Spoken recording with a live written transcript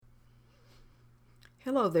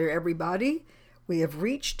Hello there, everybody. We have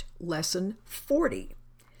reached lesson 40.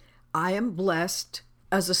 I am blessed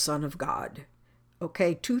as a son of God.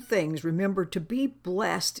 Okay, two things. Remember, to be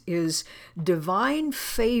blessed is divine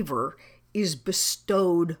favor is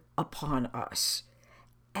bestowed upon us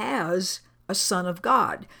as a son of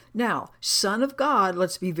God. Now, son of God,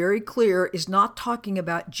 let's be very clear, is not talking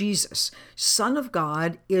about Jesus. Son of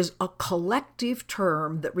God is a collective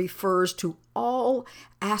term that refers to all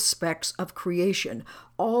aspects of creation,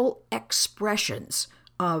 all expressions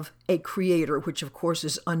of a creator, which of course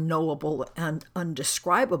is unknowable and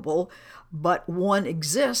undescribable, but one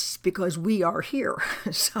exists because we are here.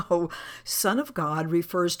 So, Son of God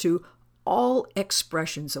refers to all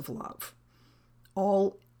expressions of love,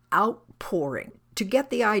 all outpouring. To get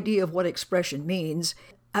the idea of what expression means,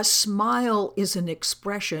 a smile is an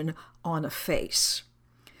expression on a face.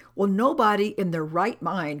 Well, nobody in their right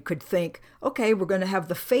mind could think, okay, we're going to have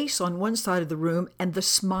the face on one side of the room and the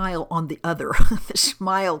smile on the other. The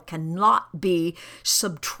smile cannot be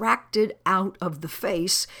subtracted out of the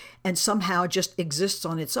face and somehow just exists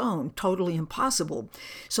on its own. Totally impossible.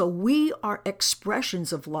 So we are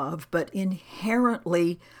expressions of love, but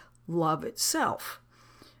inherently love itself.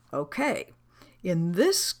 Okay, in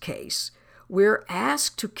this case, we're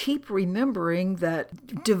asked to keep remembering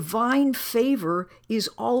that divine favor is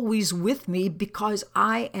always with me because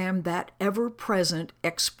I am that ever-present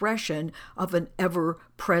expression of an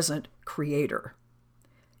ever-present creator.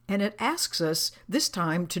 And it asks us this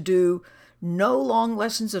time to do no long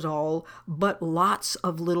lessons at all, but lots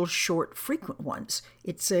of little short, frequent ones.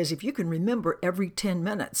 It says if you can remember every 10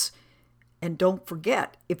 minutes, and don't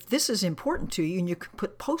forget, if this is important to you, and you can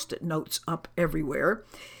put Post-it notes up everywhere,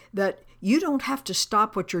 that you don't have to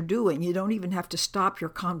stop what you're doing. You don't even have to stop your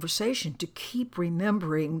conversation to keep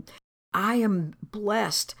remembering, I am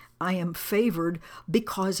blessed, I am favored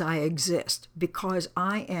because I exist, because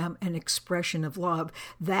I am an expression of love.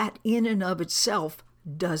 That in and of itself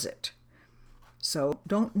does it. So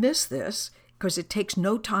don't miss this, because it takes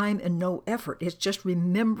no time and no effort. It's just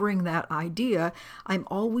remembering that idea. I'm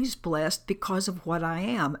always blessed because of what I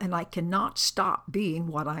am, and I cannot stop being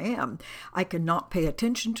what I am. I cannot pay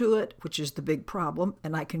attention to it, which is the big problem,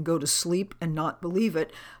 and I can go to sleep and not believe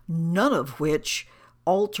it, none of which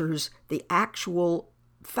alters the actual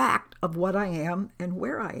fact of what I am and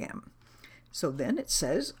where I am. So then it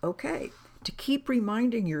says, okay, to keep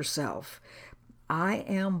reminding yourself, I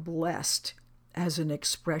am blessed as an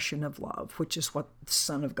expression of love, which is what the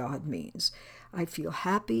Son of God means. I feel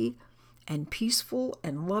happy and peaceful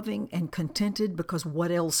and loving and contented because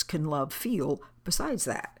what else can love feel besides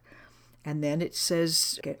that? And then it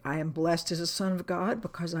says, I am blessed as a son of God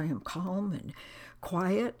because I am calm and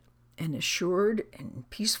quiet and assured and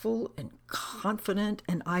peaceful and confident.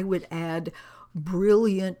 And I would add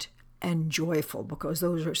brilliant and joyful, because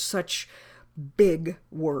those are such big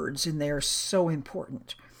words and they're so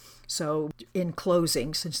important. So in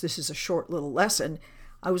closing, since this is a short little lesson,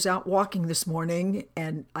 I was out walking this morning,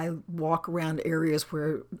 and I walk around areas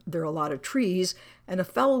where there are a lot of trees, and a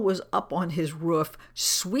fellow was up on his roof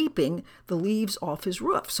sweeping the leaves off his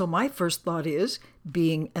roof. So my first thought is,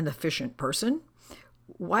 being an efficient person,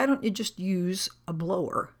 why don't you just use a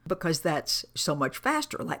blower? Because that's so much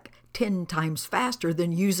faster, like 10 times faster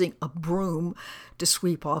than using a broom to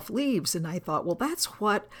sweep off leaves. And I thought, well, that's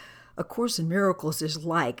what A Course in Miracles is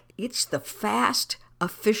like. It's the fast,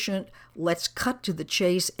 efficient, let's cut to the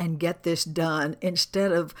chase and get this done,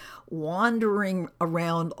 instead of wandering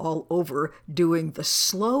around all over doing the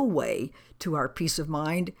slow way to our peace of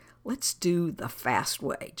mind. Let's do the fast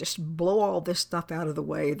way. Just blow all this stuff out of the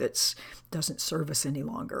way that doesn't serve us any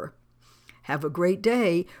longer. Have a great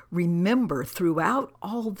day. Remember throughout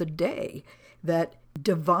all the day that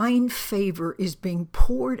divine favor is being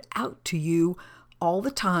poured out to you all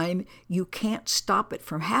the time. You can't stop it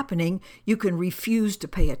from happening. You can refuse to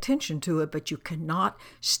pay attention to it, but you cannot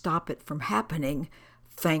stop it from happening.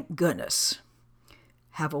 Thank goodness.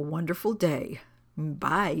 Have a wonderful day.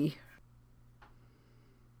 Bye.